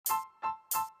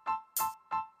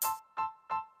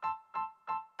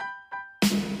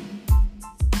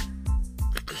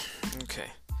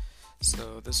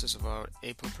So this is about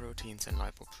apoproteins and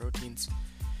lipoproteins.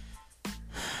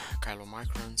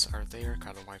 Chylomicrons are there.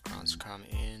 Chylomicrons come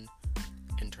in,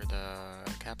 enter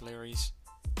the capillaries.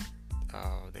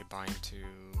 They bind to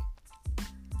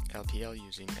LPL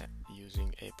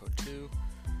using APO2.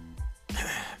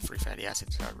 Free fatty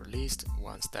acids are released.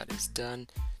 Once that is done,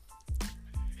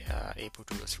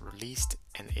 APO2 is released,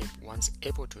 and once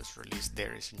APO2 is released,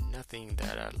 there is nothing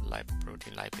that a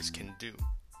lipoprotein lipase can do.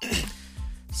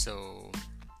 So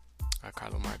a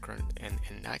chylomicron, and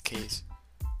in that case,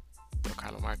 the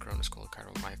chylomicron is called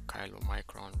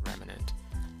chylomicron remnant,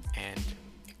 and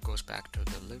it goes back to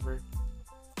the liver,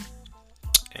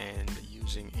 and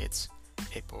using its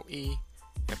ApoE,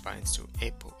 it binds to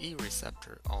ApoE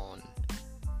receptor on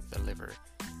the liver,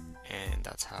 and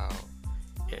that's how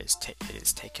it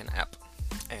is taken up.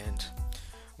 And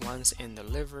once in the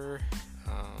liver,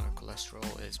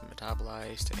 cholesterol is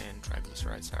metabolized and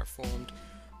triglycerides are formed.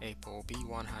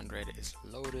 ApoB100 is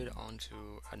loaded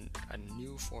onto a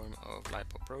new form of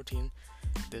lipoprotein.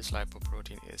 This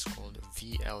lipoprotein is called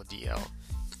VLDL.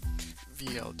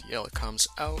 VLDL comes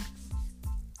out,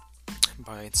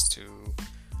 binds to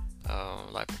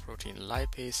lipoprotein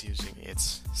lipase using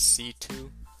its C2,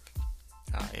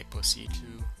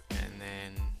 ApoC2, and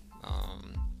then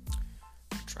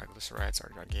triglycerides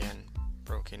are again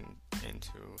broken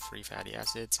into free fatty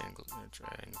acids and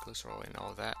glycerol and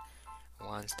all that.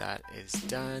 Once that is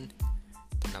done,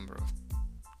 the number of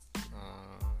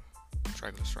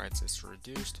triglycerides is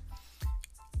reduced.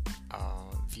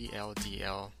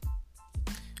 VLDL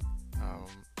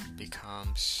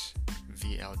becomes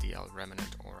VLDL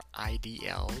remnant, or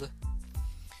IDL,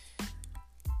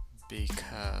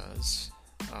 because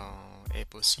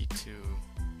ApoC2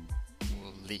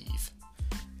 will leave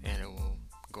and it will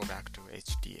go back to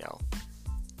HDL.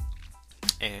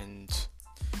 And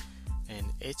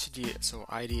HDL, so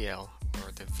IDL,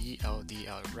 or the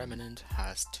VLDL remnant,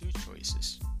 has two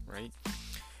choices, right?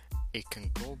 It can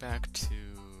go back to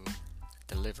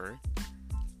the liver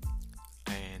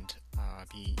and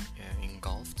be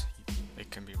engulfed.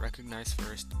 It can be recognized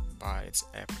first by its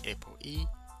ApoE,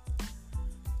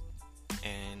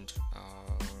 and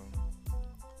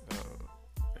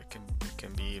it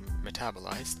can be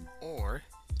metabolized, or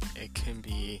it can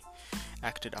be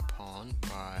acted upon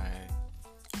by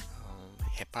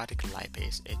hepatic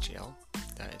lipase, HL,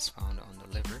 that is found on the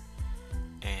liver.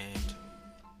 And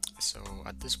so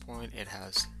at this point it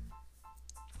has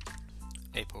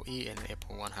ApoE and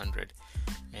APO100,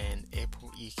 and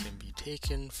ApoE can be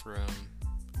taken from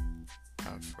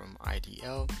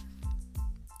IDL,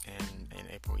 and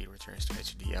ApoE returns to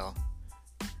HDL.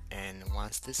 And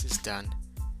once this is done,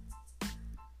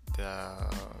 the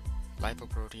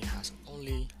lipoprotein has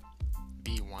only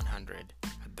B100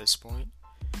 at this point.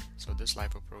 So this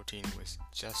lipoprotein with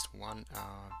just one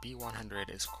B100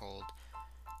 is called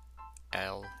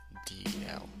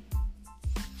LDL.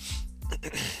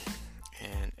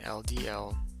 And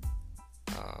LDL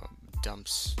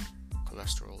dumps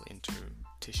cholesterol into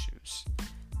tissues,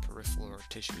 peripheral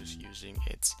tissues, using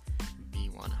its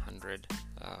B100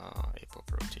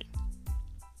 apoprotein.